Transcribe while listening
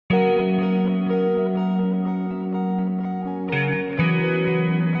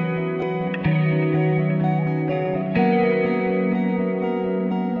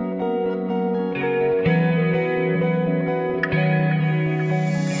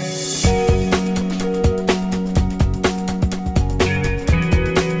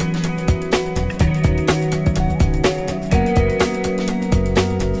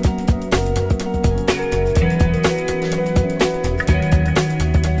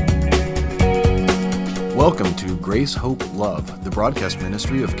Welcome to Grace, Hope, Love, the broadcast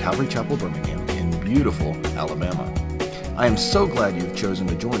ministry of Calvary Chapel, Birmingham in beautiful Alabama. I am so glad you've chosen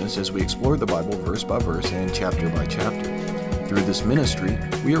to join us as we explore the Bible verse by verse and chapter by chapter. Through this ministry,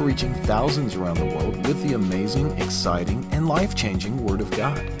 we are reaching thousands around the world with the amazing, exciting, and life-changing Word of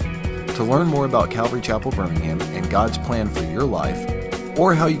God. To learn more about Calvary Chapel, Birmingham and God's plan for your life,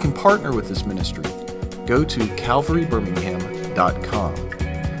 or how you can partner with this ministry, go to calvarybirmingham.com.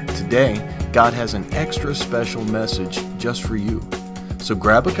 Today, God has an extra special message just for you. So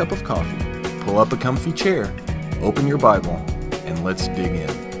grab a cup of coffee, pull up a comfy chair, open your Bible, and let's dig in.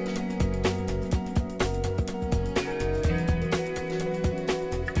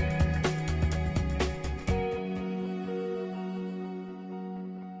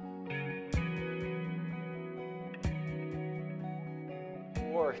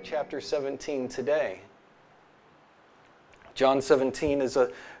 Chapter 17 today. John 17 is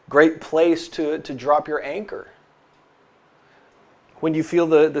a great place to drop your anchor. When you feel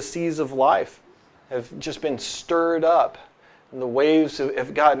the seas of life have just been stirred up and the waves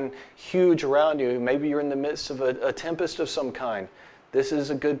have gotten huge around you, maybe you're in the midst of a tempest of some kind, this is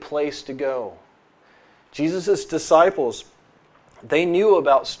a good place to go. Jesus' disciples, they knew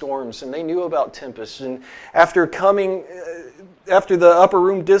about storms and they knew about tempests, and after the upper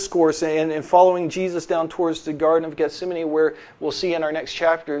room discourse and following Jesus down towards the Garden of Gethsemane, where we'll see in our next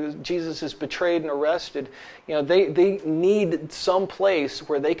chapter, Jesus is betrayed and arrested. You know, they need some place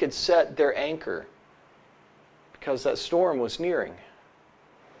where they could set their anchor because that storm was nearing.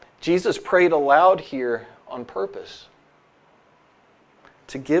 Jesus prayed aloud here on purpose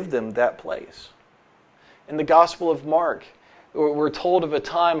to give them that place. In the Gospel of Mark, we're told of a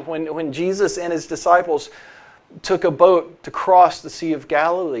time when Jesus and his disciples took a boat to cross the Sea of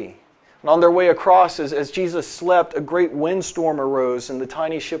Galilee. And on their way across, as Jesus slept, a great windstorm arose and the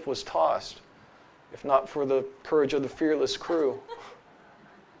tiny ship was tossed. If not for the courage of the fearless crew.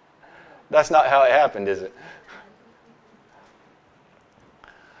 That's not how it happened, is it?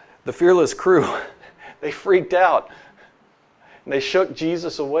 The fearless crew, they freaked out. And they shook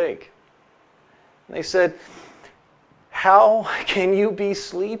Jesus awake. And they said, "How can you be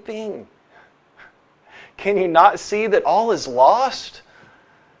sleeping? Can you not see that all is lost?"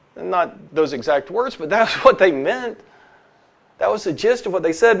 Not those exact words, but that's what they meant. That was the gist of what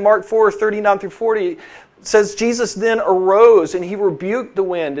they said. Mark 4:39-40 says, Jesus then arose and he rebuked the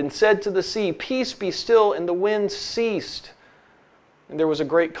wind and said to the sea, "Peace, be still," and the wind ceased. And there was a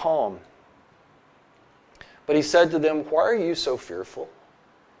great calm. But he said to them, "Why are you so fearful?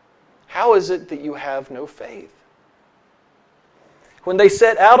 How is it that you have no faith?" When they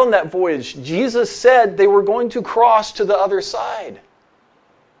set out on that voyage, Jesus said they were going to cross to the other side.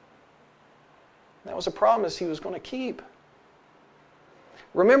 That was a promise he was going to keep.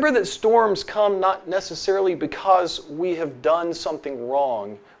 Remember that storms come not necessarily because we have done something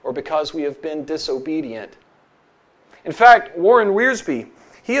wrong or because we have been disobedient. In fact, Warren Wiersbe,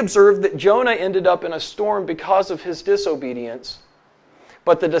 he observed that Jonah ended up in a storm because of his disobedience,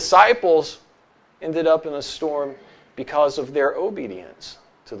 but the disciples ended up in a storm because of their obedience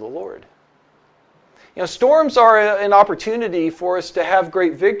to the Lord. You know, storms are an opportunity for us to have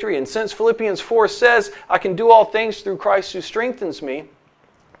great victory. And since Philippians 4 says, "I can do all things through Christ who strengthens me,"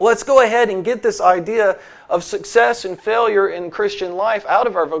 let's go ahead and get this idea of success and failure in Christian life out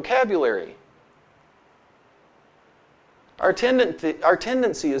of our vocabulary. Our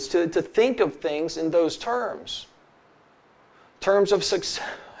tendency is to think of things in those terms. Terms of success,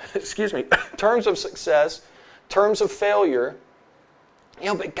 terms of success, terms of failure. You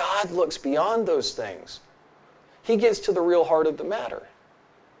know, but God looks beyond those things. He gets to the real heart of the matter.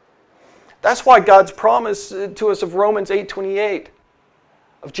 That's why God's promise to us of Romans 8:28,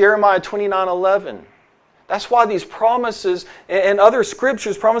 of Jeremiah 29:11. That's why these promises and other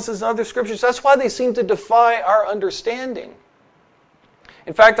scriptures, that's why they seem to defy our understanding.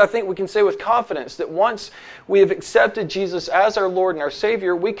 In fact, I think we can say with confidence that once we have accepted Jesus as our Lord and our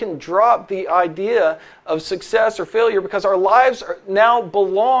Savior, we can drop the idea of success or failure because our lives now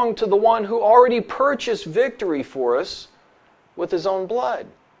belong to the one who already purchased victory for us with His own blood.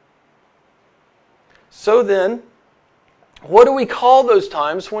 So then, what do we call those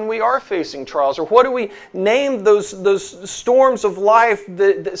times when we are facing trials? Or what do we name those storms of life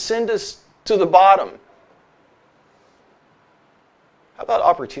that send us to the bottom? How about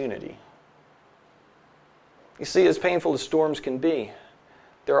opportunity? You see, as painful as storms can be,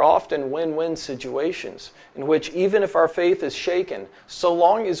 there are often win-win situations in which even if our faith is shaken, so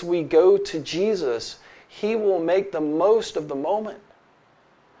long as we go to Jesus, He will make the most of the moment,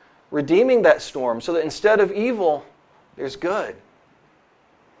 redeeming that storm so that instead of evil, there's good.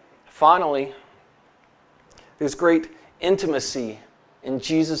 Finally, There's great intimacy in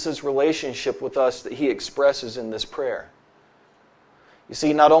Jesus' relationship with us that he expresses in this prayer. You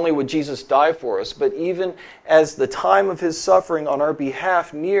see, not only would Jesus die for us, but even as the time of his suffering on our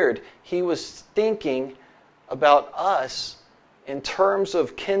behalf neared, he was thinking about us in terms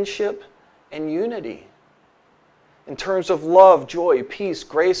of kinship and unity, in terms of love, joy, peace,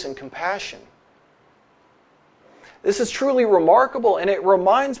 grace, and compassion. This is truly remarkable, and it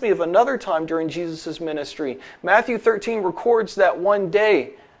reminds me of another time during Jesus' ministry. Matthew 13 records that one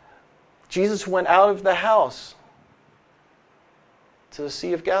day Jesus went out of the house to the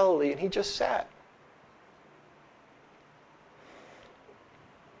Sea of Galilee, and he just sat.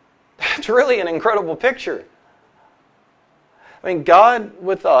 It's really an incredible picture. I mean, God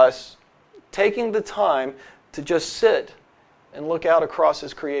with us, taking the time to just sit and look out across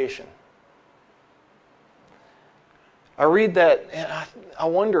his creation. I read that and I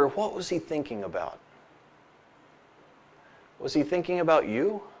wonder, what was he thinking about? Was he thinking about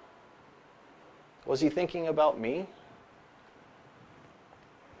you? Was he thinking about me?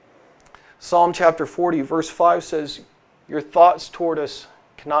 Psalm chapter 40, verse 5 says, "Your thoughts toward us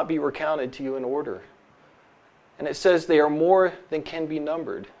cannot be recounted to you in order." And it says they are more than can be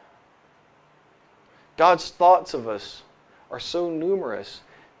numbered. God's thoughts of us are so numerous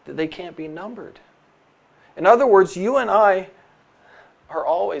that they can't be numbered. In other words, you and I are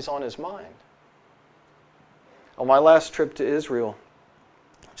always on his mind. On my last trip to Israel,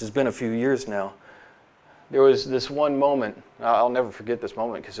 which has been a few years now, there was this one moment. I'll never forget this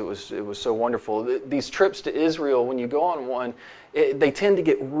moment because it was so wonderful. These trips to Israel, when you go on one, they tend to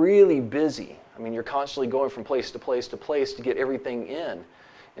get really busy. I mean, you're constantly going from place to place to place to get everything in.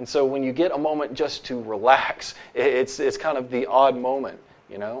 And so when you get a moment just to relax, it's kind of the odd moment,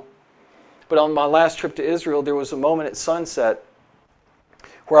 you know? But on my last trip to Israel, there was a moment at sunset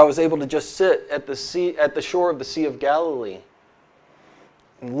where I was able to just sit at the shore of the Sea of Galilee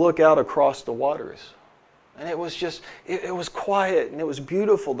and look out across the waters. And it was just, it was quiet and it was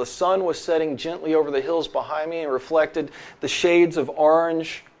beautiful. The sun was setting gently over the hills behind me and reflected the shades of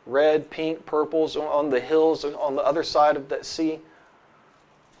orange, red, pink, purples on the hills on the other side of that sea.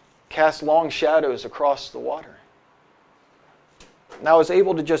 Cast long shadows across the water. And I was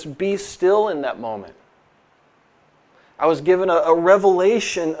able to just be still in that moment. I was given a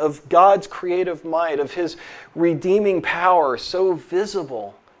revelation of God's creative might, of his redeeming power so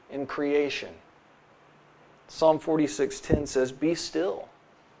visible in creation. Psalm 46:10 says, "Be still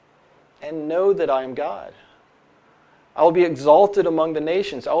and know that I am God. I will be exalted among the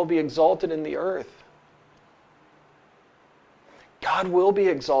nations. I will be exalted in the earth." God will be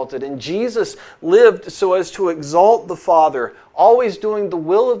exalted. And Jesus lived so as to exalt the Father, always doing the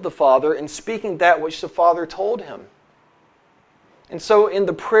will of the Father and speaking that which the Father told him. And so in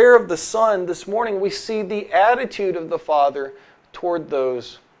the prayer of the Son this morning, we see the attitude of the Father toward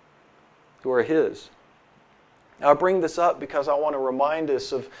those who are his. Now I bring this up because I want to remind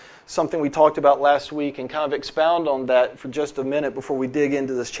us of something we talked about last week and kind of expound on that for just a minute before we dig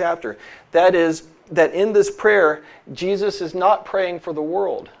into this chapter. That is, that in this prayer, Jesus is not praying for the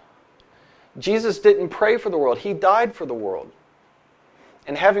world. Jesus didn't pray for the world. He died for the world.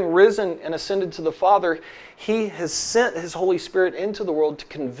 And having risen and ascended to the Father, he has sent his Holy Spirit into the world to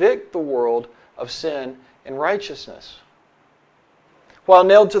convict the world of sin and righteousness. While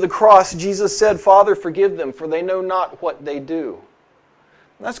nailed to the cross, Jesus said, "Father, forgive them, for they know not what they do."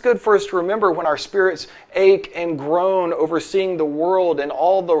 And that's good for us to remember when our spirits ache and groan over seeing the world and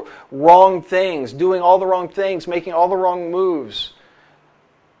all the wrong things, doing all the wrong things, making all the wrong moves.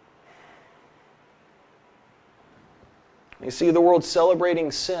 You see the world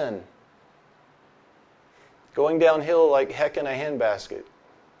celebrating sin, going downhill like heck in a handbasket.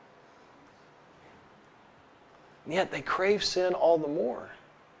 And yet they crave sin all the more.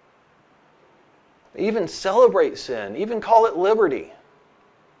 They even celebrate sin, even call it liberty.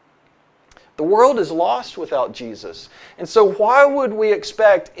 The world is lost without Jesus. And so why would we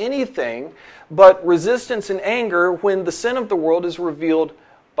expect anything but resistance and anger when the sin of the world is revealed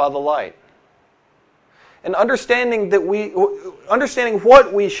by the light? And understanding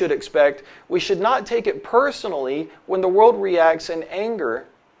what we should expect, we should not take it personally when the world reacts in anger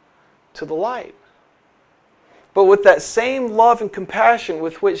to the light. But with that same love and compassion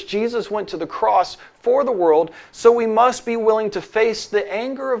with which Jesus went to the cross for the world, so we must be willing to face the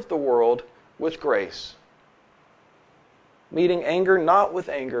anger of the world with grace. Meeting anger not with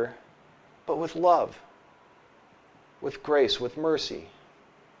anger, but with love, with grace, with mercy.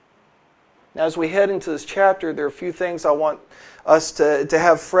 Now, as we head into this chapter, there are a few things I want us to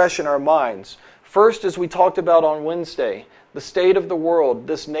have fresh in our minds. First, as we talked about on Wednesday, the state of the world,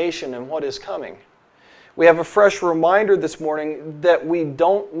 this nation, and what is coming. We have a fresh reminder this morning that we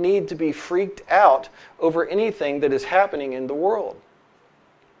don't need to be freaked out over anything that is happening in the world.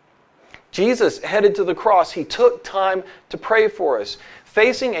 Jesus headed to the cross. He took time to pray for us,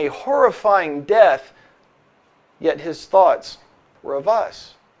 facing a horrifying death, yet his thoughts were of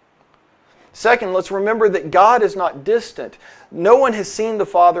us. Second, let's remember that God is not distant. No one has seen the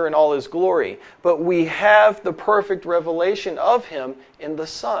Father in all His glory, but we have the perfect revelation of Him in the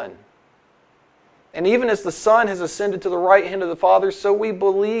Son. And even as the Son has ascended to the right hand of the Father, so we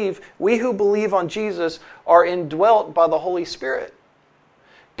who believe on Jesus are indwelt by the Holy Spirit.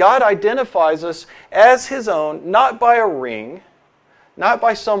 God identifies us as His own, not by a ring, not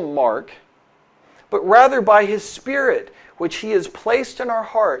by some mark, but rather by His Spirit, which He has placed in our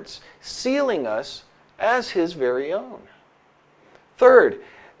hearts, sealing us as His very own. Third,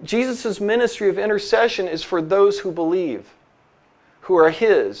 Jesus' ministry of intercession is for those who believe, who are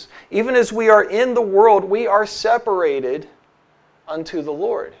His. Even as we are in the world, we are separated unto the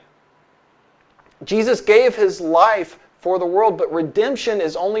Lord. Jesus gave His life for the world, but redemption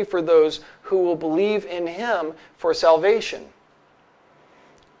is only for those who will believe in Him for salvation.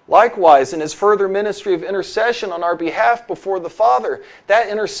 Likewise, in His further ministry of intercession on our behalf before the Father, that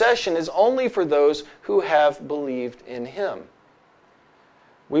intercession is only for those who have believed in Him.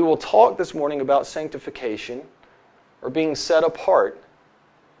 We will talk this morning about sanctification, or being set apart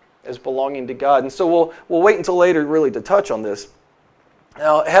as belonging to God. And so we'll wait until later really to touch on this.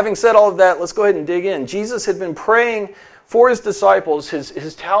 Now, having said all of that, let's go ahead and dig in. Jesus had been praying for His disciples, his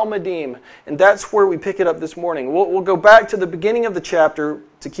Talmudim, and that's where we pick it up this morning. We'll go back to the beginning of the chapter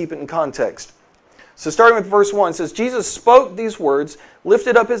to keep it in context. So starting with verse 1, it says, Jesus spoke these words,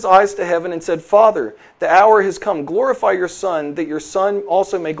 lifted up His eyes to heaven, and said, Father, the hour has come. Glorify your Son, that your Son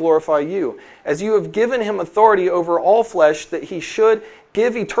also may glorify you, as you have given Him authority over all flesh, that He should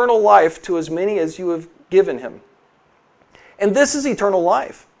give eternal life to as many as you have given Him. And this is eternal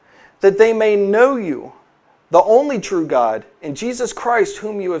life, that they may know you, the only true God, and Jesus Christ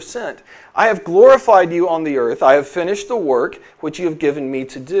whom you have sent. I have glorified you on the earth. I have finished the work which you have given me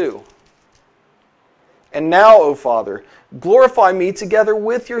to do. And now, O Father, glorify me together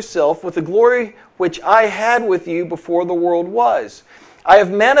with yourself with the glory which I had with you before the world was. I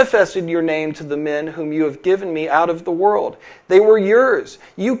have manifested your name to the men whom you have given me out of the world. They were yours.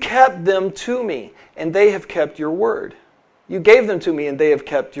 You kept them to me, and they have kept your word. You gave them to me, and they have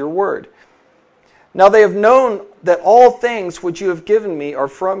kept your word. Now they have known that all things which you have given me are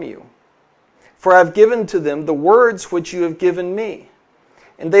from you. For I have given to them the words which you have given me,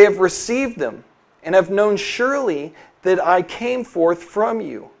 and they have received them, and have known surely that I came forth from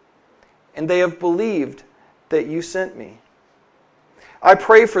you, and they have believed that you sent me. I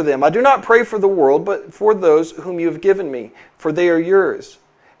pray for them. I do not pray for the world, but for those whom you have given me, for they are yours.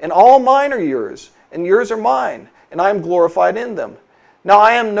 And all mine are yours, and yours are mine, and I am glorified in them. Now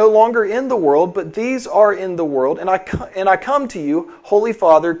I am no longer in the world, but these are in the world, and I come to you, Holy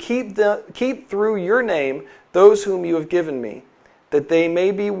Father, keep through your name those whom you have given me, that they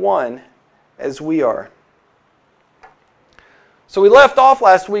may be one as we are. So we left off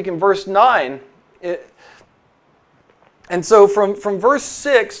last week in verse 9. And so from verse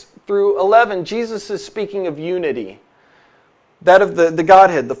 6 through 11, Jesus is speaking of unity. That of the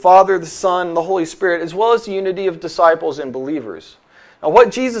Godhead, the Father, the Son, and the Holy Spirit, as well as the unity of disciples and believers. Now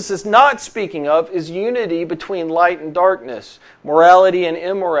what Jesus is not speaking of is unity between light and darkness, morality and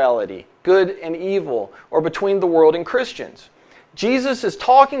immorality, good and evil, or between the world and Christians. Jesus is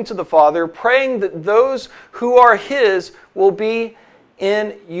talking to the Father, praying that those who are His will be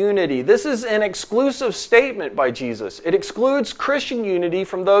in unity. This is an exclusive statement by Jesus. It excludes Christian unity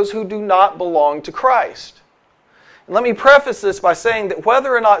from those who do not belong to Christ. And let me preface this by saying that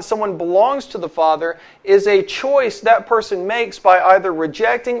whether or not someone belongs to the Father is a choice that person makes by either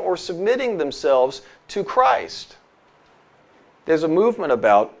rejecting or submitting themselves to Christ. There's a movement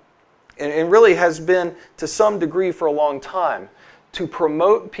about, and really has been to some degree for a long time, to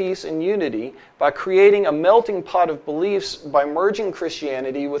promote peace and unity by creating a melting pot of beliefs by merging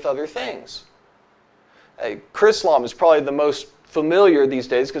Christianity with other things. Chrislam is probably the most familiar these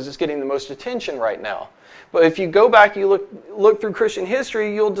days because it's getting the most attention right now. But if you go back, you look through Christian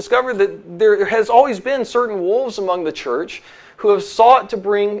history, you'll discover that there has always been certain wolves among the church who have sought to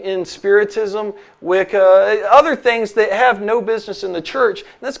bring in Spiritism, Wicca, other things that have no business in the church.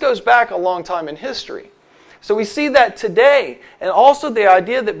 And this goes back a long time in history. So we see that today, and also the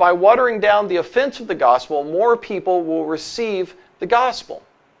idea that by watering down the offense of the gospel, more people will receive the gospel.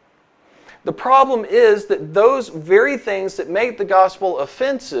 The problem is that those very things that make the gospel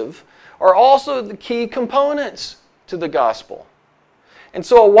offensive are also the key components to the gospel. And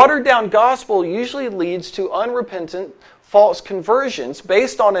so a watered-down gospel usually leads to unrepentant, false conversions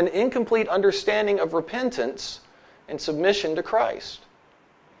based on an incomplete understanding of repentance and submission to Christ.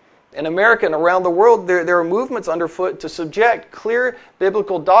 In America and around the world, there are movements underfoot to subject clear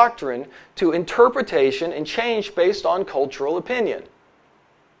biblical doctrine to interpretation and change based on cultural opinion.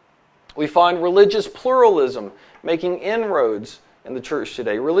 We find religious pluralism making inroads in the church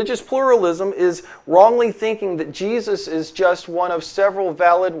today. Religious pluralism is wrongly thinking that Jesus is just one of several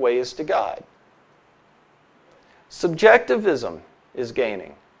valid ways to God. Subjectivism is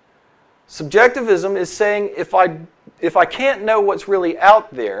gaining. Subjectivism is saying if I can't know what's really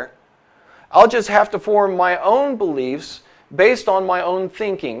out there, I'll just have to form my own beliefs based on my own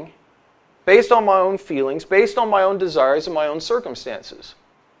thinking, based on my own feelings, based on my own desires and my own circumstances.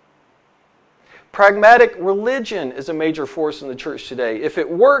 Pragmatic religion is a major force in the church today. If it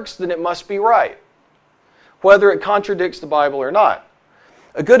works, then it must be right, whether it contradicts the Bible or not.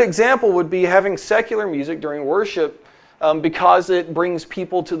 A good example would be having secular music during worship because it brings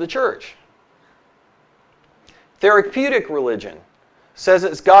people to the church. Therapeutic religion says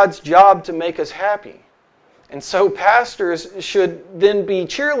it's God's job to make us happy. And so pastors should then be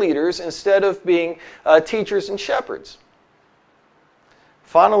cheerleaders instead of being teachers and shepherds.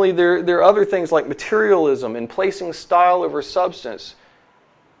 Finally, there are other things like materialism and placing style over substance.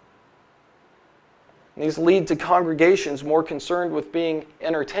 These lead to congregations more concerned with being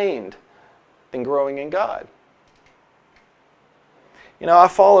entertained than growing in God. You know, I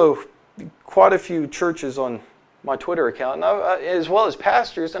follow quite a few churches on my Twitter account, and as well as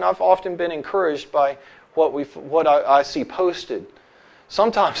pastors, and I've often been encouraged by what I see posted.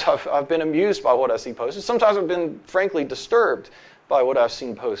 Sometimes I've been amused by what I see posted. Sometimes I've been, frankly, disturbed by what I've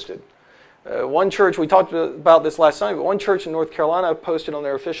seen posted. One church, we talked about this last Sunday, but one church in North Carolina posted on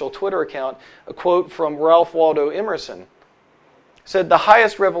their official Twitter account a quote from Ralph Waldo Emerson. It said, "The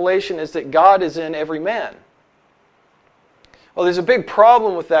highest revelation is that God is in every man." Well, there's a big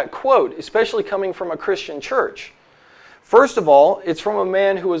problem with that quote, especially coming from a Christian church. First of all, it's from a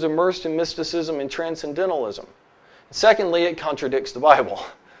man who was immersed in mysticism and transcendentalism. Secondly, it contradicts the Bible.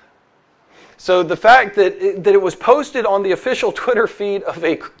 So the fact that it was posted on the official Twitter feed of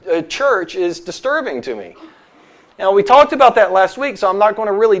a church is disturbing to me. Now, we talked about that last week, so I'm not going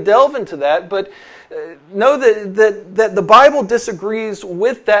to really delve into that, but know that the Bible disagrees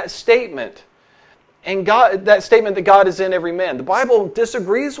with that statement. And that statement that God is in every man. The Bible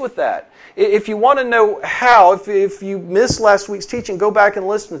disagrees with that. If you want to know how, if you missed last week's teaching, go back and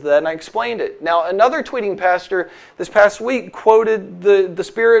listen to that, and I explained it. Now, another tweeting pastor this past week quoted the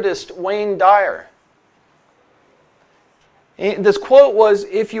Spiritist Wayne Dyer. This quote was,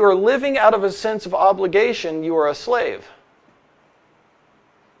 "If you are living out of a sense of obligation, you are a slave."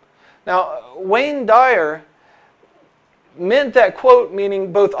 Now, Wayne Dyer meant that quote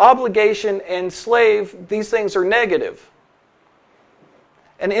meaning both obligation and slave, these things are negative.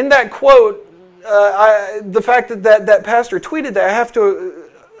 And in that quote, the fact that pastor tweeted that, I have to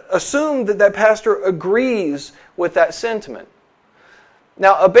assume that pastor agrees with that sentiment.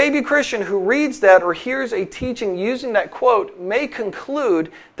 Now, a baby Christian who reads that or hears a teaching using that quote may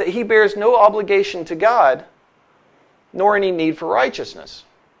conclude that he bears no obligation to God, nor any need for righteousness.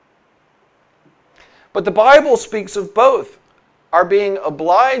 But the Bible speaks of both our being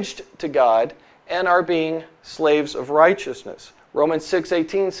obliged to God and our being slaves of righteousness. Romans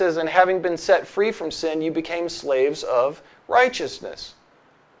 6:18 says, "And having been set free from sin, you became slaves of righteousness."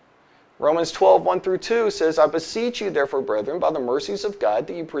 Romans 12:1-2 says, "I beseech you, therefore, brethren, by the mercies of God,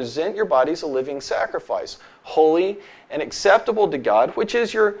 that you present your bodies a living sacrifice, holy and acceptable to God, which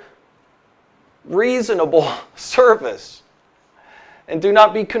is your reasonable service. And do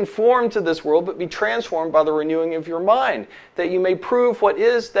not be conformed to this world, but be transformed by the renewing of your mind, that you may prove what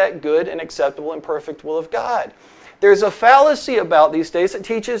is that good and acceptable and perfect will of God." There's a fallacy about these days that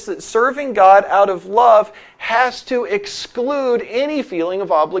teaches that serving God out of love has to exclude any feeling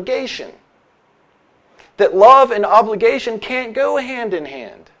of obligation. That love and obligation can't go hand in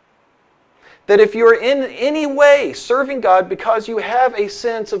hand. That if you're in any way serving God because you have a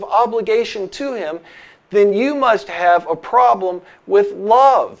sense of obligation to Him, then you must have a problem with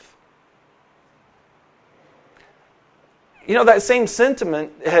love. You know, that same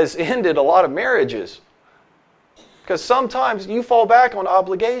sentiment has ended a lot of marriages. Because sometimes you fall back on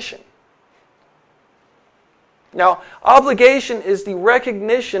obligation. Now, obligation is the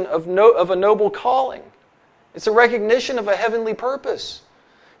recognition of a noble calling. It's a recognition of a heavenly purpose.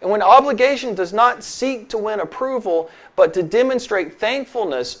 And when obligation does not seek to win approval, but to demonstrate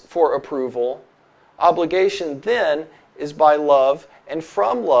thankfulness for approval, obligation then is by love and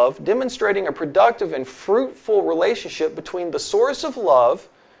from love, demonstrating a productive and fruitful relationship between the source of love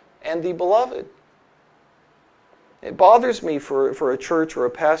and the beloved. It bothers me for a church or a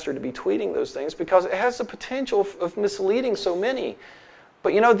pastor to be tweeting those things because it has the potential of misleading so many.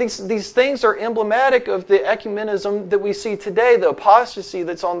 But you know, these things are emblematic of the ecumenism that we see today, the apostasy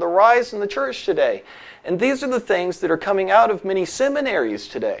that's on the rise in the church today. And these are the things that are coming out of many seminaries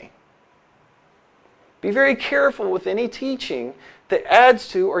today. Be very careful with any teaching that adds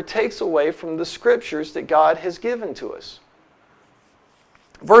to or takes away from the Scriptures that God has given to us.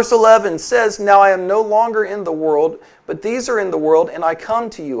 Verse 11 says, "Now I am no longer in the world, but these are in the world, and I come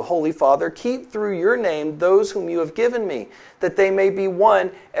to you, Holy Father. Keep through your name those whom you have given me, that they may be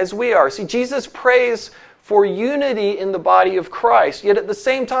one as we are." See, Jesus prays for unity in the body of Christ, yet at the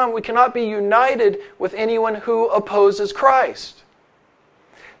same time we cannot be united with anyone who opposes Christ.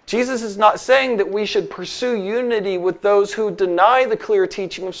 Jesus is not saying that we should pursue unity with those who deny the clear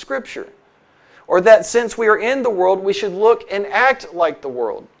teaching of Scripture, or that since we are in the world, we should look and act like the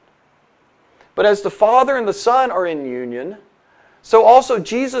world. But as the Father and the Son are in union, so also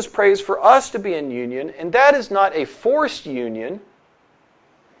Jesus prays for us to be in union, and that is not a forced union,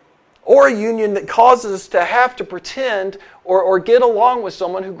 or a union that causes us to have to pretend or get along with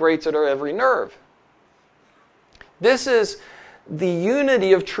someone who grates at our every nerve. This is the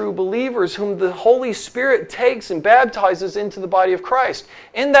unity of true believers whom the Holy Spirit takes and baptizes into the body of Christ.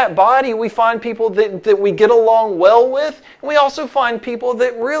 In that body, we find people that we get along well with, and we also find people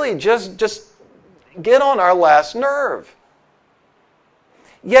that really just get on our last nerve.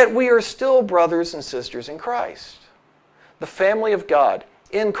 Yet we are still brothers and sisters in Christ, the family of God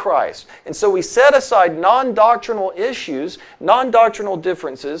in Christ. And so we set aside non-doctrinal issues, non-doctrinal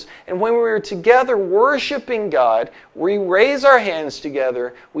differences, and when we are together worshiping God, we raise our hands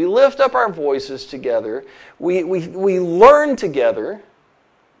together, we lift up our voices together, we learn together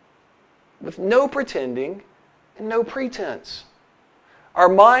with no pretending and no pretense. Our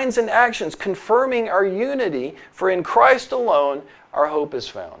minds and actions confirming our unity, for in Christ alone our hope is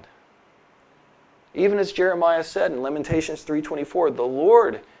found. Even as Jeremiah said in Lamentations 3:24, "The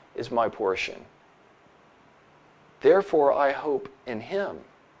Lord is my portion. Therefore I hope in Him."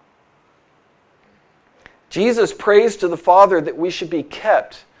 Jesus prays to the Father that we should be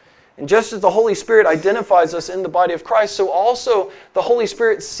kept. And just as the Holy Spirit identifies us in the body of Christ, so also the Holy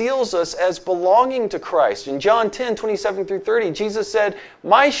Spirit seals us as belonging to Christ. In John 10:27-30, Jesus said,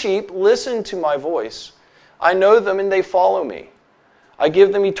 "My sheep listen to my voice. I know them and they follow me. I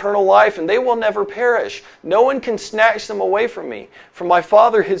give them eternal life, and they will never perish. No one can snatch them away from me, for my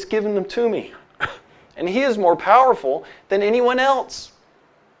Father has given them to me. And He is more powerful than anyone else.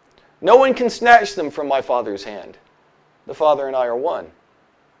 No one can snatch them from my Father's hand. The Father and I are one."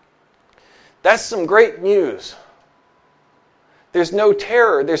 That's some great news. There's no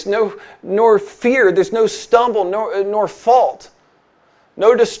terror, there's nor fear, there's no stumble, nor fault.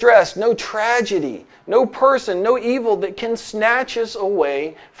 No distress, no tragedy, no person, no evil that can snatch us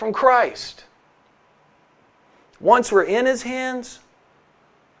away from Christ. Once we're in His hands,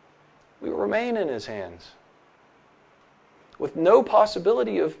 we remain in His hands, with no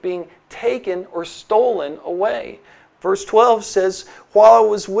possibility of being taken or stolen away. Verse 12 says, "While I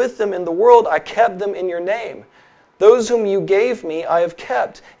was with them in the world, I kept them in your name. Those whom you gave me I have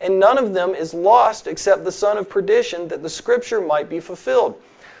kept, and none of them is lost except the son of perdition, that the Scripture might be fulfilled."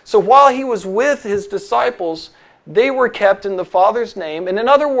 So while He was with His disciples, they were kept in the Father's name, and in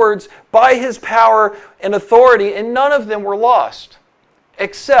other words, by His power and authority, and none of them were lost,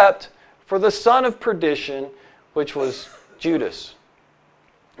 except for the son of perdition, which was Judas.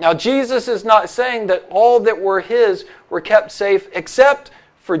 Now Jesus is not saying that all that were His were kept safe except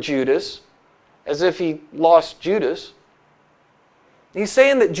for Judas, as if He lost Judas. He's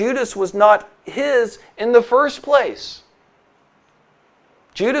saying that Judas was not His in the first place.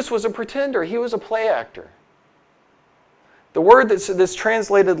 Judas was a pretender. He was a play actor. The word that's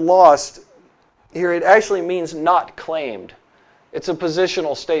translated lost here, it actually means not claimed. It's a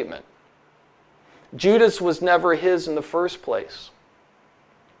positional statement. Judas was never His in the first place.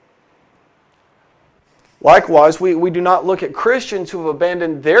 Likewise, we do not look at Christians who have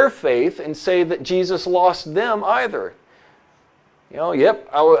abandoned their faith and say that Jesus lost them either. You know, yep,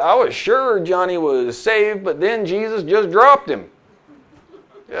 I was sure Johnny was saved, but then Jesus just dropped him.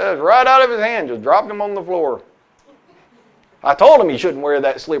 Just right out of His hand, just dropped him on the floor. I told him he shouldn't wear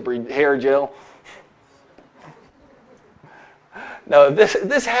that slippery hair gel. No,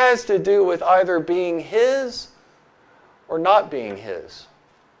 this has to do with either being His or not being His.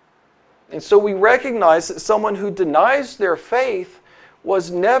 And so we recognize that someone who denies their faith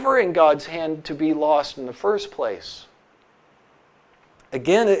was never in God's hand to be lost in the first place.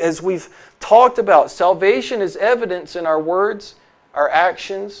 Again, as we've talked about, salvation is evidence in our words, our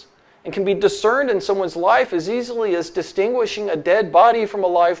actions, and can be discerned in someone's life as easily as distinguishing a dead body from a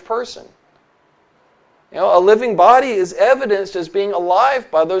live person. A living body is evidenced as being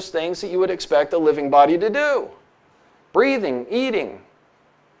alive by those things that you would expect a living body to do. Breathing, eating.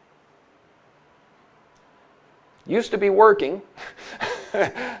 Used to be working.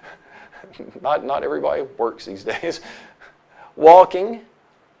 Not everybody works these days. Walking.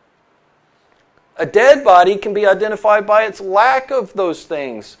 A dead body can be identified by its lack of those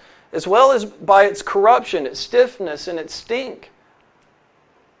things, as well as by its corruption, its stiffness, and its stink.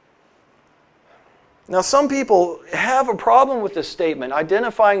 Now, some people have a problem with this statement,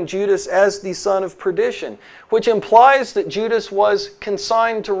 identifying Judas as the son of perdition, which implies that Judas was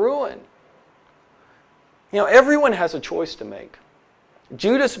consigned to ruin. Everyone has a choice to make.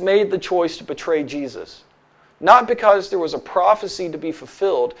 Judas made the choice to betray Jesus, not because there was a prophecy to be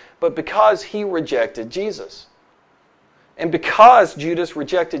fulfilled, but because he rejected Jesus. And because Judas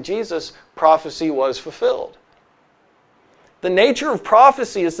rejected Jesus, prophecy was fulfilled. The nature of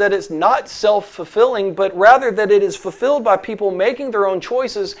prophecy is that it's not self-fulfilling, but rather that it is fulfilled by people making their own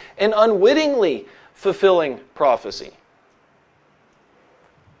choices and unwittingly fulfilling prophecy.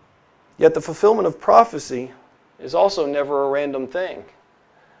 Yet the fulfillment of prophecy is also never a random thing,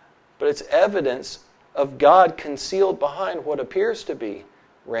 but it's evidence of God concealed behind what appears to be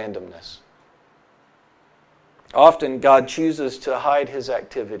randomness. Often God chooses to hide His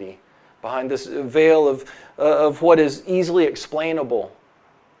activity behind this veil of what is easily explainable,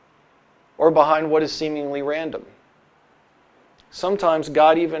 or behind what is seemingly random. Sometimes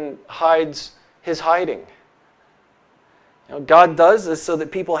God even hides His hiding. God does this so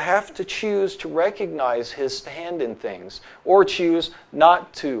that people have to choose to recognize His hand in things, or choose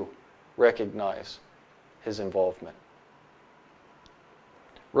not to recognize His involvement.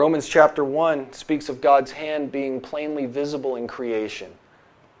 Romans chapter 1 speaks of God's hand being plainly visible in creation.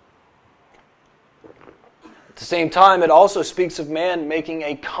 At the same time, it also speaks of man making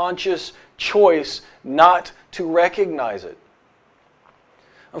a conscious choice not to recognize it.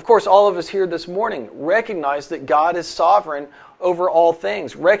 Of course, all of us here this morning recognize that God is sovereign over all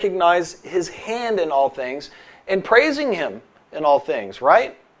things, recognize His hand in all things, and praising Him in all things,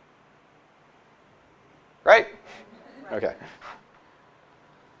 right? Right? Okay.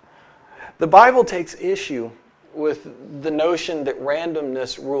 The Bible takes issue with the notion that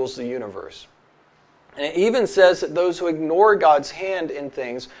randomness rules the universe. And it even says that those who ignore God's hand in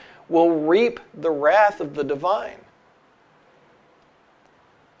things will reap the wrath of the divine.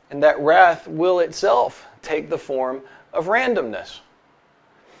 And that wrath will itself take the form of randomness.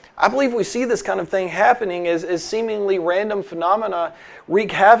 I believe we see this kind of thing happening as seemingly random phenomena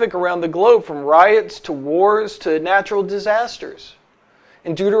wreak havoc around the globe, from riots to wars to natural disasters.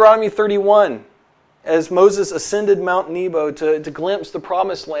 In Deuteronomy 31, as Moses ascended Mount Nebo to glimpse the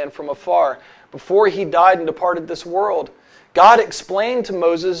promised land from afar, before he died and departed this world, God explained to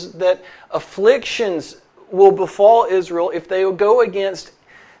Moses that afflictions will befall Israel if they will go against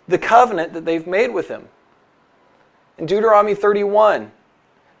the covenant that they've made with Him. In Deuteronomy 31,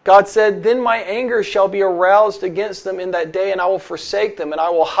 God said, "Then my anger shall be aroused against them in that day, and I will forsake them, and I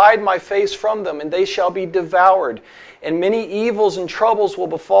will hide my face from them, and they shall be devoured. And many evils and troubles will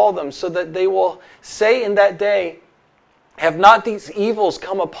befall them, so that they will say in that day, have not these evils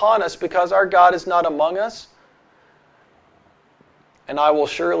come upon us because our God is not among us? And I will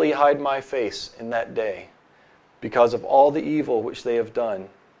surely hide my face in that day because of all the evil which they have done,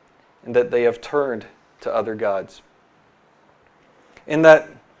 and that they have turned to other gods." In that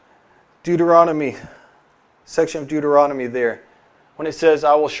Deuteronomy, section of Deuteronomy there, when it says,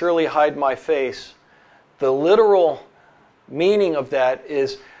 "I will surely hide my face," the literal meaning of that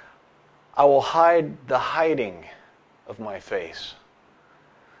is, I will hide the hiding of my face.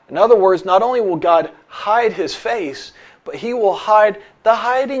 In other words, not only will God hide His face, but He will hide the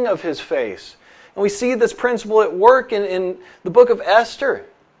hiding of His face. And we see this principle at work in the book of Esther,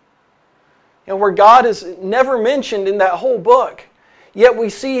 where God is never mentioned in that whole book. Yet we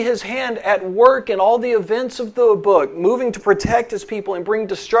see His hand at work in all the events of the book, moving to protect His people and bring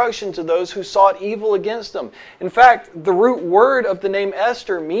destruction to those who sought evil against them. In fact, the root word of the name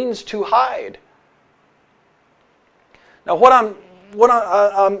Esther means to hide. Now,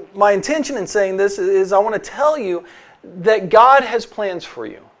 my intention in saying this is I want to tell you that God has plans for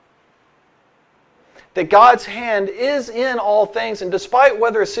you. That God's hand is in all things, and despite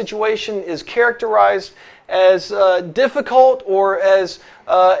whether a situation is characterized as difficult or as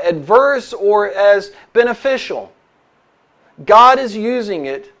adverse or as beneficial, God is using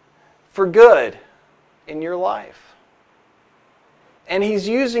it for good in your life. and He's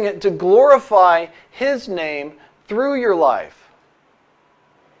using it to glorify His name through your life.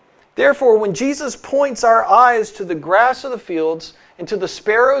 Therefore, when Jesus points our eyes to the grass of the fields and to the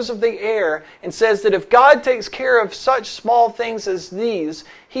sparrows of the air and says that if God takes care of such small things as these,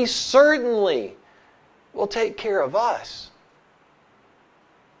 He certainly will take care of us.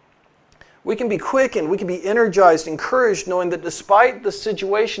 We can be quickened, we can be energized, encouraged, knowing that despite the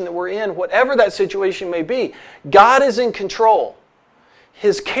situation that we're in, whatever that situation may be, God is in control.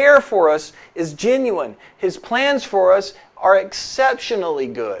 His care for us is genuine. His plans for us are exceptionally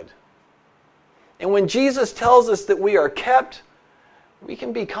good. And when Jesus tells us that we are kept, we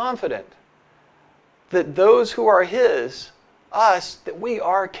can be confident that those who are His, us, that we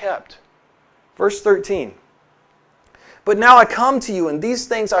are kept. Verse 13. But now I come to you, and these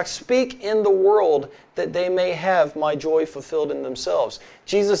things I speak in the world, that they may have my joy fulfilled in themselves.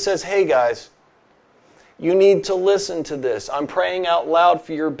 Jesus says, hey guys, you need to listen to this. I'm praying out loud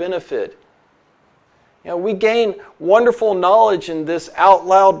for your benefit. We gain wonderful knowledge in this out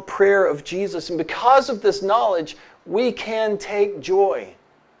loud prayer of Jesus, and because of this knowledge, we can take joy.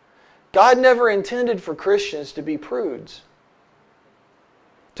 God never intended for Christians to be prudes,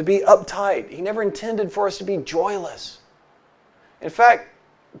 to be uptight. He never intended for us to be joyless. In fact,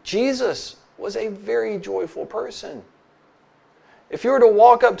 Jesus was a very joyful person. If you were to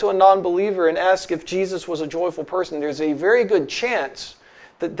walk up to a non-believer and ask if Jesus was a joyful person, there's a very good chance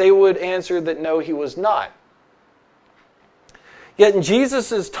that they would answer that no, He was not. Yet in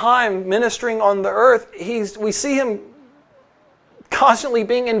Jesus' time ministering on the earth, we see Him constantly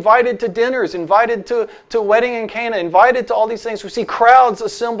being invited to dinners, invited to wedding in Cana, invited to all these things. We see crowds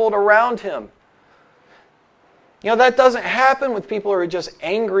assembled around Him. That doesn't happen with people who are just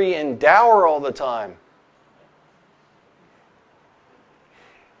angry and dour all the time.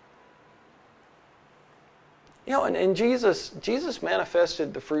 And Jesus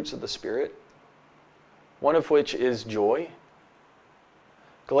manifested the fruits of the Spirit, one of which is joy.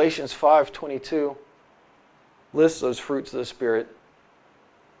 Galatians 5:22 lists those fruits of the Spirit: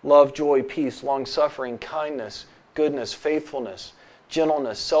 love, joy, peace, long-suffering, kindness, goodness, faithfulness,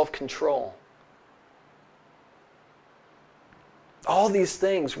 gentleness, self-control. All these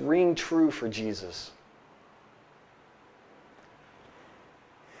things ring true for Jesus.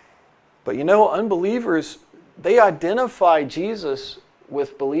 But unbelievers, they identify Jesus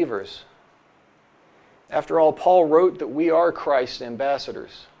with believers. After all, Paul wrote that we are Christ's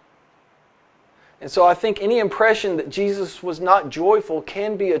ambassadors. And so I think any impression that Jesus was not joyful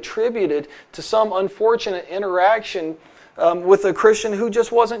can be attributed to some unfortunate interaction with a Christian who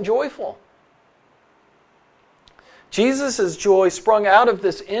just wasn't joyful. Jesus' joy sprung out of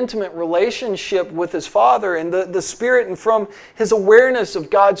this intimate relationship with His Father and the Spirit, and from His awareness of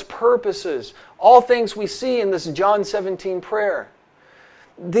God's purposes. All things we see in this John 17 prayer.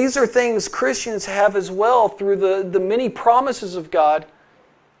 These are things Christians have as well through the many promises of God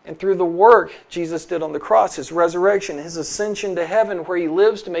and through the work Jesus did on the cross, His resurrection, His ascension to heaven where He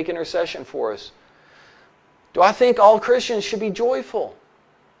lives to make intercession for us. Do I think all Christians should be joyful?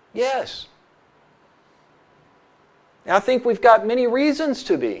 Yes. And I think we've got many reasons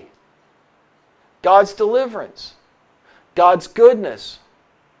to be. God's deliverance, God's goodness,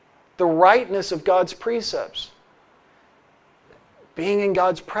 the rightness of God's precepts, being in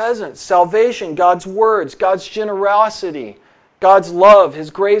God's presence, salvation, God's words, God's generosity, God's love,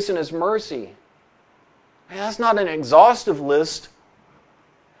 His grace and His mercy. That's not an exhaustive list,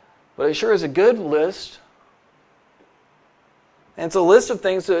 but it sure is a good list. And it's a list of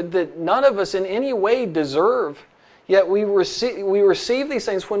things that none of us in any way deserve. Yet we receive these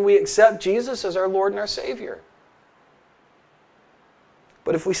things when we accept Jesus as our Lord and our Savior.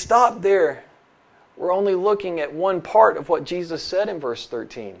 But if we stop there, we're only looking at one part of what Jesus said in verse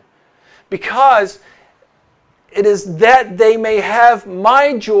 13. Because it is that they may have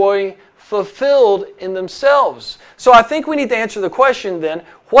my joy fulfilled in themselves. So I think we need to answer the question then,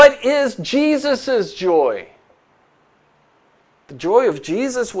 what is Jesus' joy? The joy of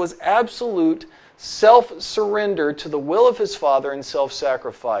Jesus was absolute self-surrender to the will of His Father and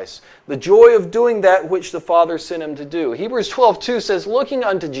self-sacrifice. The joy of doing that which the Father sent Him to do. Hebrews 12:2 says, looking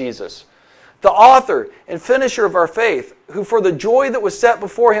unto Jesus, the author and finisher of our faith, who for the joy that was set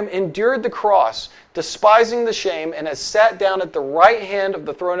before Him endured the cross, despising the shame, and has sat down at the right hand of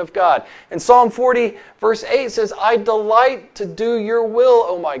the throne of God. And Psalm 40 verse 8 says, I delight to do your will,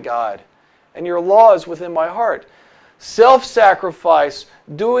 O my God, and your law is within my heart. Self-sacrifice,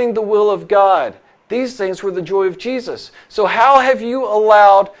 doing the will of God. These things were the joy of Jesus. So how have you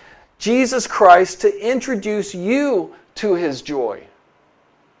allowed Jesus Christ to introduce you to His joy?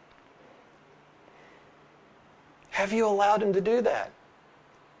 Have you allowed Him to do that?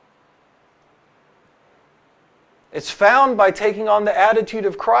 It's found by taking on the attitude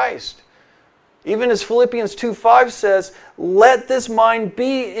of Christ. Even as Philippians 2:5 says, let this mind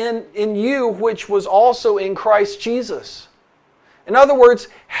be in you, which was also in Christ Jesus. In other words,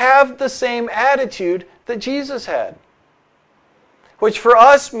 have the same attitude that Jesus had. Which for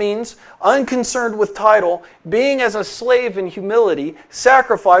us means unconcerned with title, being as a slave in humility,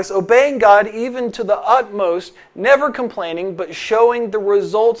 sacrifice, obeying God even to the utmost, never complaining, but showing the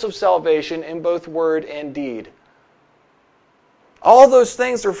results of salvation in both word and deed. All those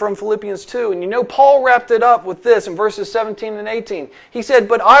things are from Philippians 2. And you know, Paul wrapped it up with this in verses 17 and 18. He said,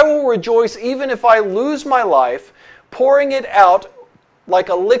 but I will rejoice even if I lose my life, pouring it out like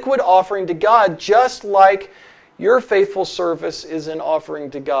a liquid offering to God, just like your faithful service is an offering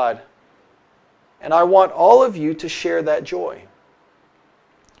to God. And I want all of you to share that joy.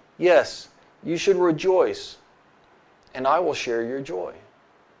 Yes, you should rejoice, and I will share your joy.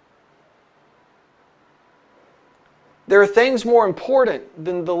 There are things more important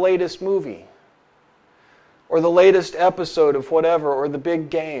than the latest movie, or the latest episode of whatever, or the big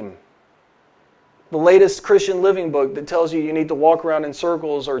game. The latest Christian living book that tells you need to walk around in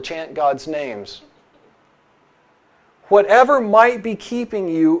circles or chant God's names. Whatever might be keeping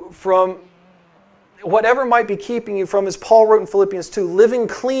you from, as Paul wrote in Philippians 2, living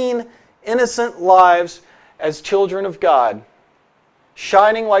clean, innocent lives as children of God,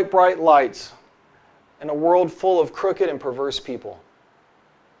 shining like bright lights in a world full of crooked and perverse people.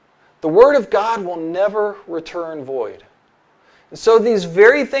 The Word of God will never return void. And so these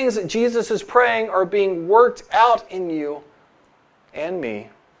very things that Jesus is praying are being worked out in you and me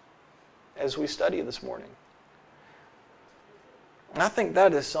as we study this morning. And I think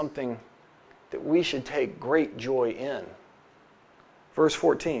that is something that we should take great joy in. Verse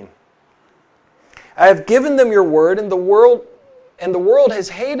 14. I have given them your word, and the world has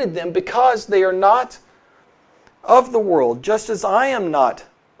hated them because they are not of the world, just as I am not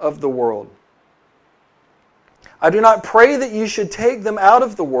of the world. I do not pray that you should take them out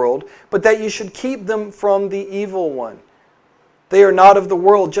of the world, but that you should keep them from the evil one. They are not of the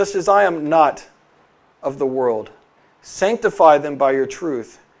world, just as I am not of the world. Sanctify them by your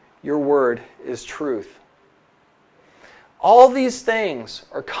truth. Your word is truth. All these things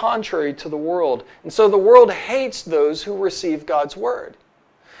are contrary to the world, and so the world hates those who receive God's word.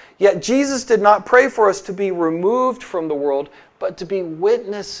 Yet Jesus did not pray for us to be removed from the world, but to be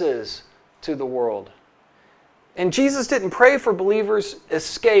witnesses to the world. And Jesus didn't pray for believers'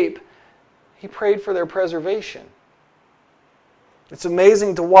 escape. He prayed for their preservation. It's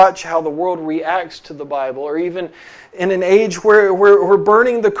amazing to watch how the world reacts to the Bible, or even in an age where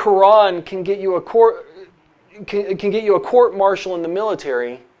burning the Quran can get you a court-martial in the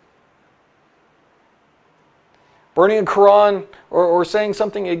military. Burning a Quran or saying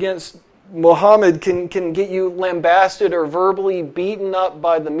something against Muhammad can get you lambasted or verbally beaten up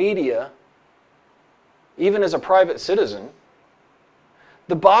by the media, even as a private citizen.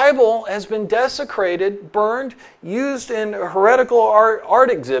 The Bible has been desecrated, burned, used in heretical art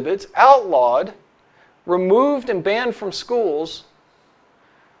exhibits, outlawed, removed and banned from schools.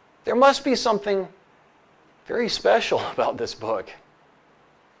 There must be something very special about this book.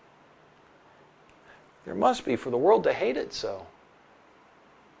 There must be, for the world to hate it so.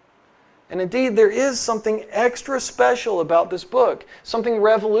 And indeed, there is something extra special about this book, something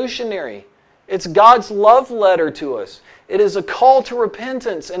revolutionary. It's God's love letter to us. It is a call to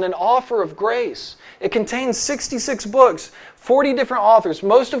repentance and an offer of grace. It contains 66 books, 40 different authors,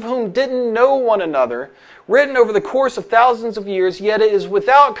 most of whom didn't know one another, written over the course of thousands of years, yet it is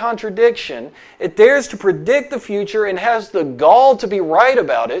without contradiction. It dares to predict the future and has the gall to be right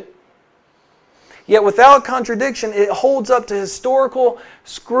about it. Yet without contradiction, it holds up to historical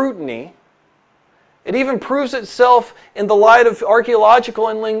scrutiny. It even proves itself in the light of archaeological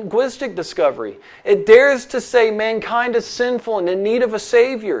and linguistic discovery. It dares to say mankind is sinful and in need of a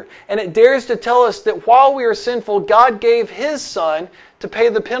Savior. And it dares to tell us that while we are sinful, God gave His Son to pay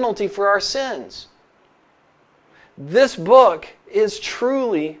the penalty for our sins. This book is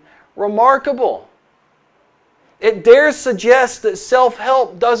truly remarkable. It dares suggest that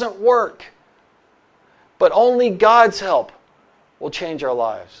self-help doesn't work, but only God's help will change our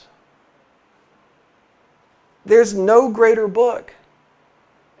lives. There's no greater book,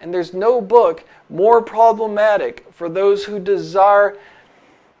 and there's no book more problematic for those who desire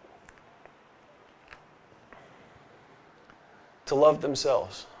to love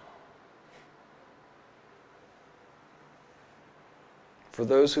themselves, for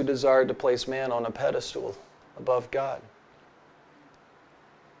those who desire to place man on a pedestal above God.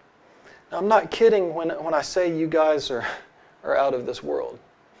 Now, I'm not kidding when I say you guys are out of this world.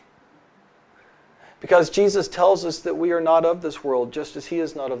 Because Jesus tells us that we are not of this world, just as He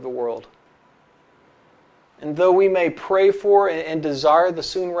is not of the world. And though we may pray for and desire the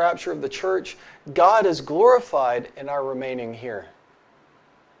soon rapture of the church, God is glorified in our remaining here.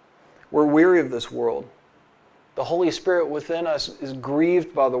 We're weary of this world. The Holy Spirit within us is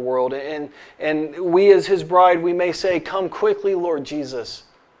grieved by the world. And we as His bride, we may say, "Come quickly, Lord Jesus."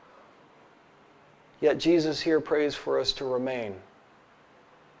 Yet Jesus here prays for us to remain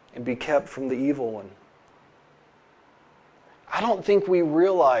and be kept from the evil one. I don't think we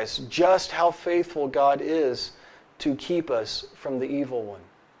realize just how faithful God is to keep us from the evil one.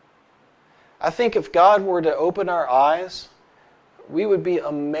 I think if God were to open our eyes, we would be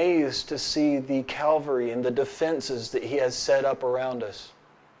amazed to see the Calvary and the defenses that He has set up around us.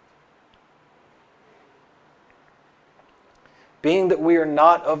 Being that we are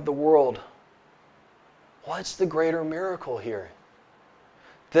not of the world, what's the greater miracle here?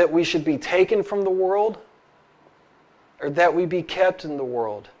 That we should be taken from the world, or that we be kept in the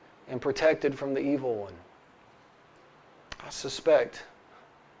world and protected from the evil one? I suspect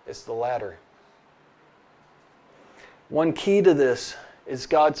it's the latter. One key to this is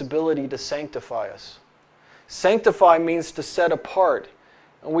God's ability to sanctify us. Sanctify means to set apart.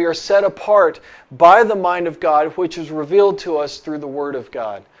 And we are set apart by the mind of God, which is revealed to us through the Word of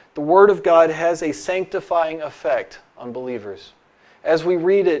God. The Word of God has a sanctifying effect on believers. As we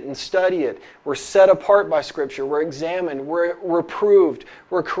read it and study it, we're set apart by Scripture. We're examined, we're reproved,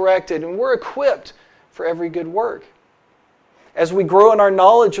 we're corrected, and we're equipped for every good work. As we grow in our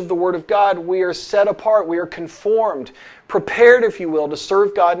knowledge of the Word of God, we are set apart, we are conformed, prepared, if you will, to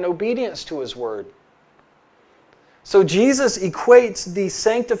serve God in obedience to His Word. So Jesus equates the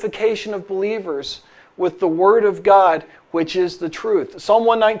sanctification of believers with the Word of God, which is the truth. Psalm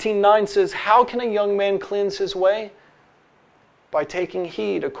 119:9 says, "How can a young man cleanse his way? By taking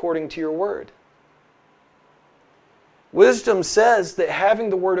heed according to your word." Wisdom says that having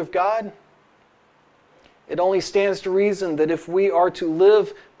the Word of God, it only stands to reason that if we are to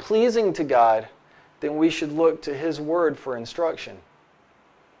live pleasing to God, then we should look to His Word for instruction.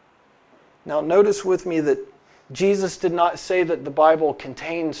 Now notice with me that Jesus did not say that the Bible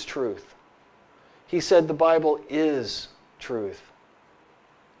contains truth. He said the Bible is truth.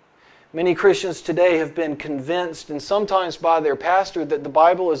 Many Christians today have been convinced, and sometimes by their pastor, that the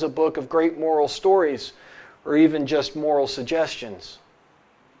Bible is a book of great moral stories or even just moral suggestions.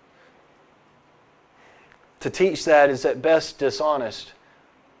 To teach that is at best dishonest.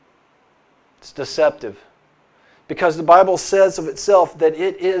 It's deceptive. Because the Bible says of itself that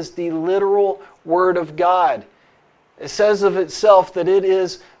it is the literal Word of God. It says of itself that it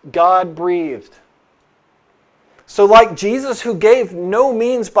is God-breathed. So like Jesus, who gave no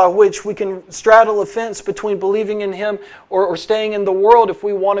means by which we can straddle a fence between believing in Him or staying in the world if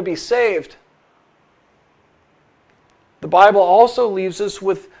we want to be saved, the Bible also leaves us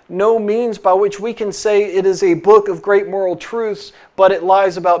with no means by which we can say it is a book of great moral truths, but it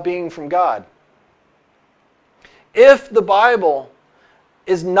lies about being from God. If the Bible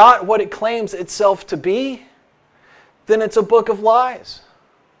is not what it claims itself to be, then it's a book of lies.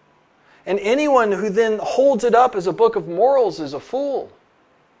 And anyone who then holds it up as a book of morals is a fool.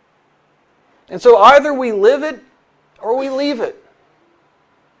 And so either we live it or we leave it.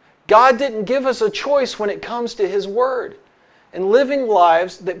 God didn't give us a choice when it comes to His Word and living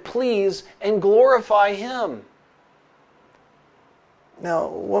lives that please and glorify Him. Now,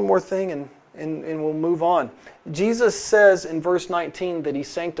 one more thing and we'll move on. Jesus says in verse 19 that He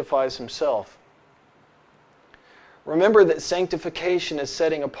sanctifies Himself. Remember that sanctification is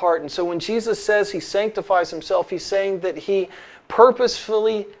setting apart. And so when Jesus says He sanctifies Himself, He's saying that He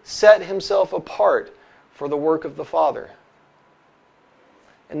purposefully set Himself apart for the work of the Father.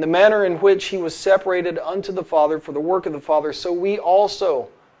 In the manner in which He was separated unto the Father for the work of the Father, so we also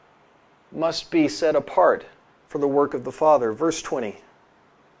must be set apart for the work of the Father. Verse 20.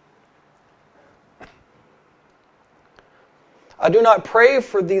 "I do not pray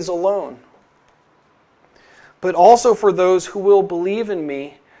for these alone, but also for those who will believe in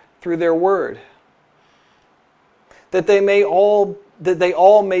me through their word, that they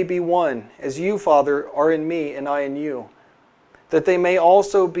all may be one, as you, Father, are in me and I in you, that they may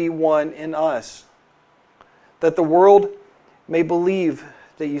also be one in us, that the world may believe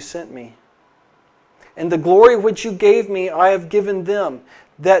that you sent me. And the glory which you gave me I have given them,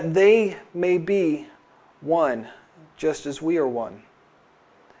 that they may be one, just as we are one.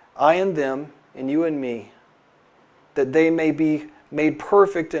 I and them, and you and me, that they may be made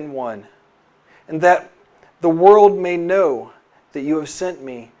perfect in one, and that the world may know that you have sent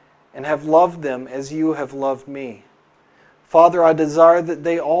me and have loved them as you have loved me. Father, I desire that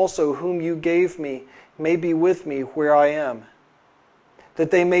they also, whom you gave me, may be with me where I am,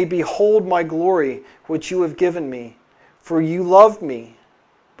 that they may behold my glory which you have given me, for you loved me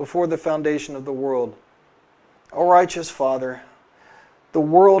before the foundation of the world. O righteous Father, the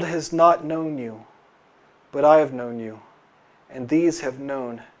world has not known you, but I have known you, and these have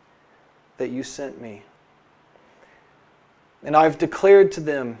known that you sent me. And I have declared to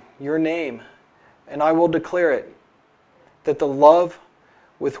them your name, and I will declare it, that the love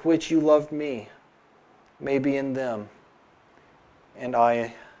with which you loved me may be in them, and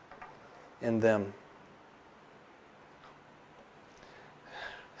I in them.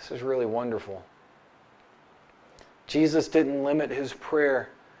 This is really wonderful. Jesus didn't limit his prayer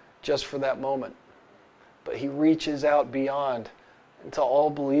just for that moment, but he reaches out beyond into all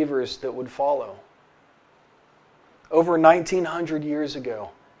believers that would follow. Over 1900 years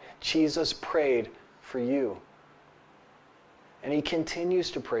ago, Jesus prayed for you. And he continues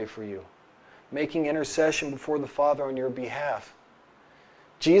to pray for you, making intercession before the Father on your behalf.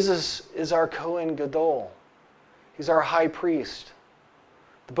 Jesus is our Kohen Gadol. He's our high priest.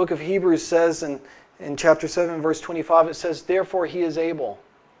 The book of Hebrews says in chapter 7, verse 25, it says, "Therefore he is able,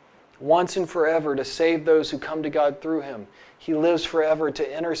 once and forever, to save those who come to God through him. He lives forever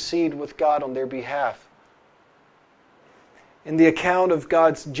to intercede with God on their behalf." In the account of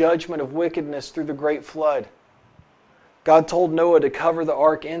God's judgment of wickedness through the great flood, God told Noah to cover the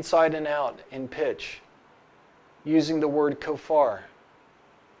ark inside and out in pitch, using the word kofar,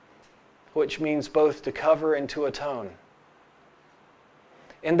 which means both to cover and to atone.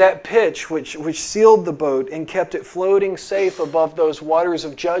 And that pitch, which sealed the boat and kept it floating safe above those waters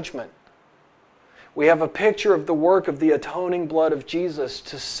of judgment, we have a picture of the work of the atoning blood of Jesus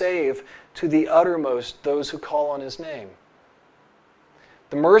to save to the uttermost those who call on his name.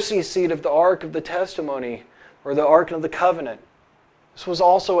 The mercy seat of the ark of the testimony, or the Ark of the Covenant. This was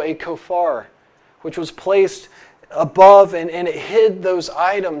also a kofar, which was placed above and it hid those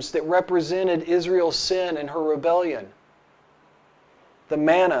items that represented Israel's sin and her rebellion. The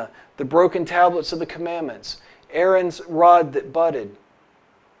manna, the broken tablets of the commandments, Aaron's rod that budded.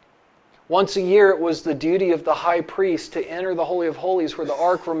 Once a year, it was the duty of the high priest to enter the Holy of Holies where the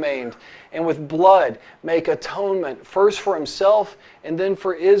ark remained, and with blood make atonement, first for himself and then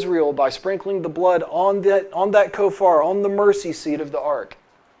for Israel, by sprinkling the blood on that kofar, on the mercy seat of the ark.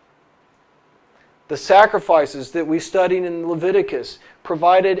 The sacrifices that we studied in Leviticus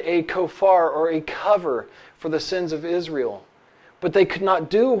provided a kofar, or a cover, for the sins of Israel. But they could not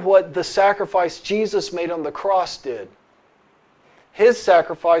do what the sacrifice Jesus made on the cross did. His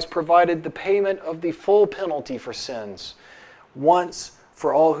sacrifice provided the payment of the full penalty for sins, once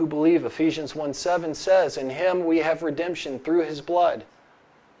for all who believe. Ephesians 1:7 says, "In him we have redemption through his blood,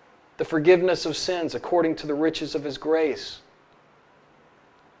 the forgiveness of sins according to the riches of his grace."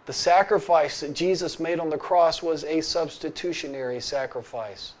 The sacrifice that Jesus made on the cross was a substitutionary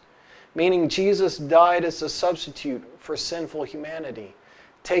sacrifice, meaning Jesus died as a substitute for sinful humanity,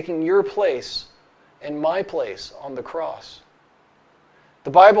 taking your place and my place on the cross. The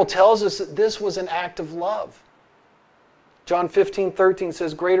Bible tells us that this was an act of love. John 15:13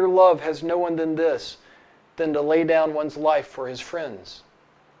 says, "Greater love has no one than this, than to lay down one's life for his friends."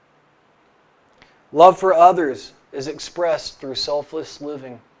 Love for others is expressed through selfless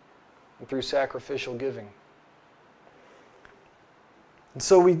living and through sacrificial giving. And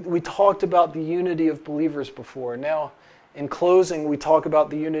so we talked about the unity of believers before. Now, in closing, we talk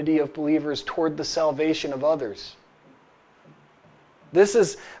about the unity of believers toward the salvation of others. This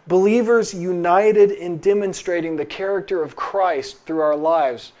is believers united in demonstrating the character of Christ through our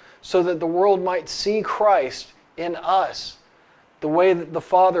lives, so that the world might see Christ in us, the way that the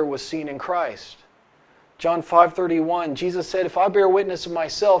Father was seen in Christ. John 5:31, Jesus said, "If I bear witness of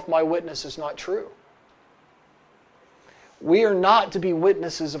myself, my witness is not true." We are not to be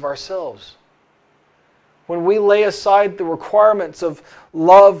witnesses of ourselves. When we lay aside the requirements of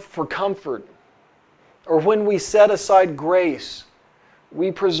love for comfort, or when we set aside grace, we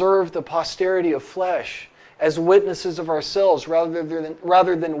preserve the posterity of flesh as witnesses of ourselves rather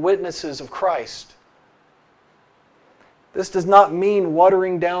than witnesses of Christ. This does not mean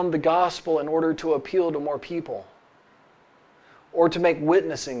watering down the gospel in order to appeal to more people or to make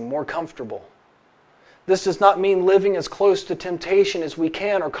witnessing more comfortable. This does not mean living as close to temptation as we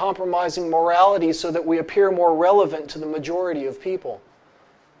can or compromising morality so that we appear more relevant to the majority of people.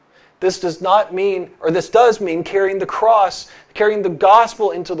 This does mean carrying the cross, carrying the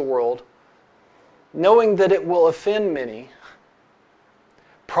gospel into the world, knowing that it will offend many,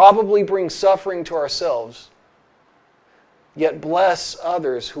 probably bring suffering to ourselves, yet bless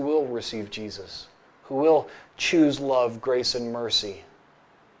others who will receive Jesus, who will choose love, grace, and mercy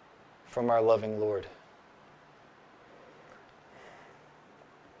from our loving Lord.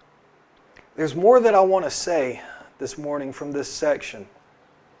 There's more that I want to say this morning from this section.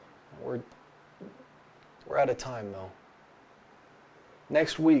 We're out of time, though.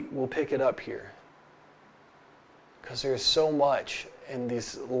 Next week, we'll pick it up here, because there's so much in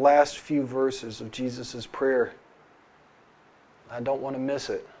these last few verses of Jesus' prayer. I don't want to miss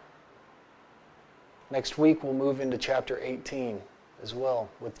it. Next week, we'll move into chapter 18 as well,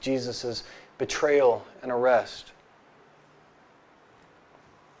 with Jesus' betrayal and arrest.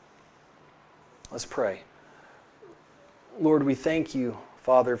 Let's pray. Lord, we thank you,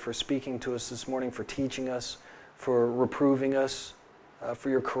 Father, for speaking to us this morning, for teaching us, for reproving us, for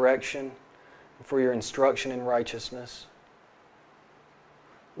your correction, for your instruction in righteousness.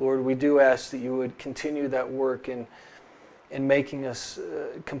 Lord, we do ask that you would continue that work in making us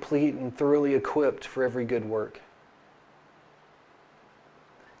complete and thoroughly equipped for every good work.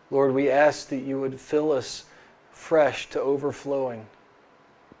 Lord, we ask that you would fill us fresh to overflowing.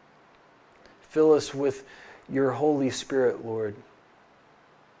 Fill us with your Holy Spirit, Lord.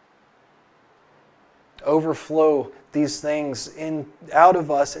 Overflow these things out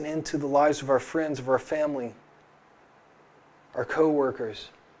of us and into the lives of our friends, of our family, our co-workers.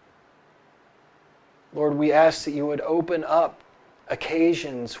 Lord, we ask that you would open up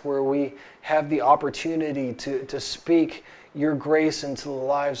occasions where we have the opportunity to speak your grace into the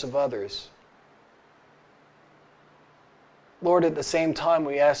lives of others. Lord, at the same time,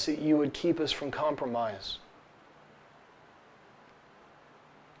 we ask that you would keep us from compromise.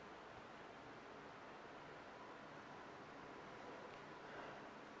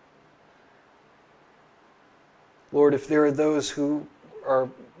 Lord, if there are those who are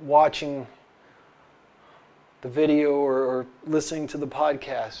watching the video or listening to the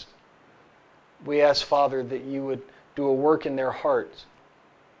podcast, we ask, Father, that you would do a work in their hearts,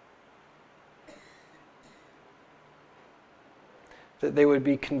 that they would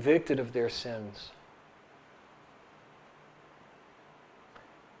be convicted of their sins,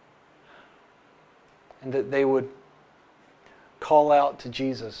 and that they would call out to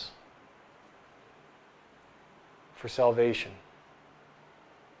Jesus for salvation.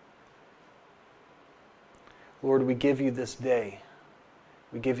 Lord, we give you this day.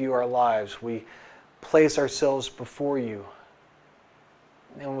 We give you our lives. We place ourselves before you.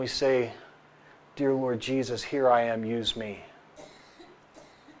 And we say, dear Lord Jesus, here I am, use me.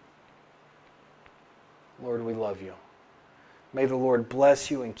 Lord, we love you. May the Lord bless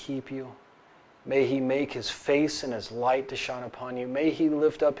you and keep you. May he make his face and his light to shine upon you. May he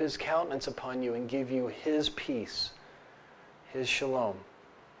lift up his countenance upon you and give you his peace, his shalom.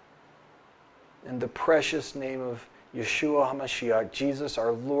 In the precious name of Yeshua HaMashiach, Jesus,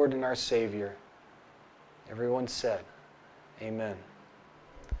 our Lord and our Savior. Everyone said, amen.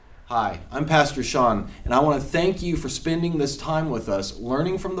 Hi, I'm Pastor Sean, and I want to thank you for spending this time with us,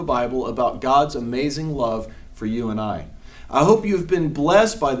 learning from the Bible about God's amazing love for you and I. I hope you've been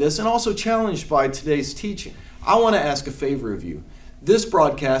blessed by this and also challenged by today's teaching. I want to ask a favor of you. This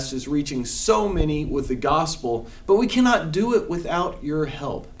broadcast is reaching so many with the gospel, but we cannot do it without your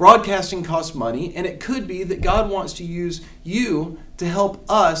help. Broadcasting costs money, and it could be that God wants to use you to help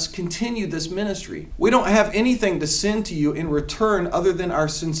us continue this ministry. We don't have anything to send to you in return other than our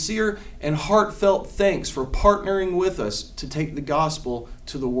sincere and heartfelt thanks for partnering with us to take the gospel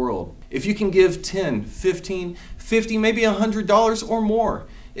to the world. If you can give $10, $15, $50, maybe $100 or more,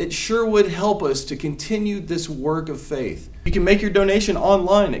 it sure would help us to continue this work of faith. You can make your donation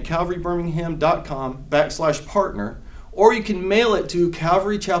online at calvarybirmingham.com/partner, or you can mail it to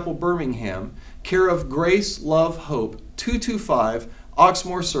Calvary Chapel Birmingham, care of Grace, Love, Hope, 225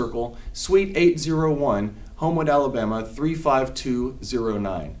 Oxmoor Circle, Suite 801, Homewood, Alabama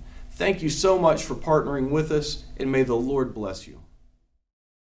 35209. Thank you so much for partnering with us, and may the Lord bless you.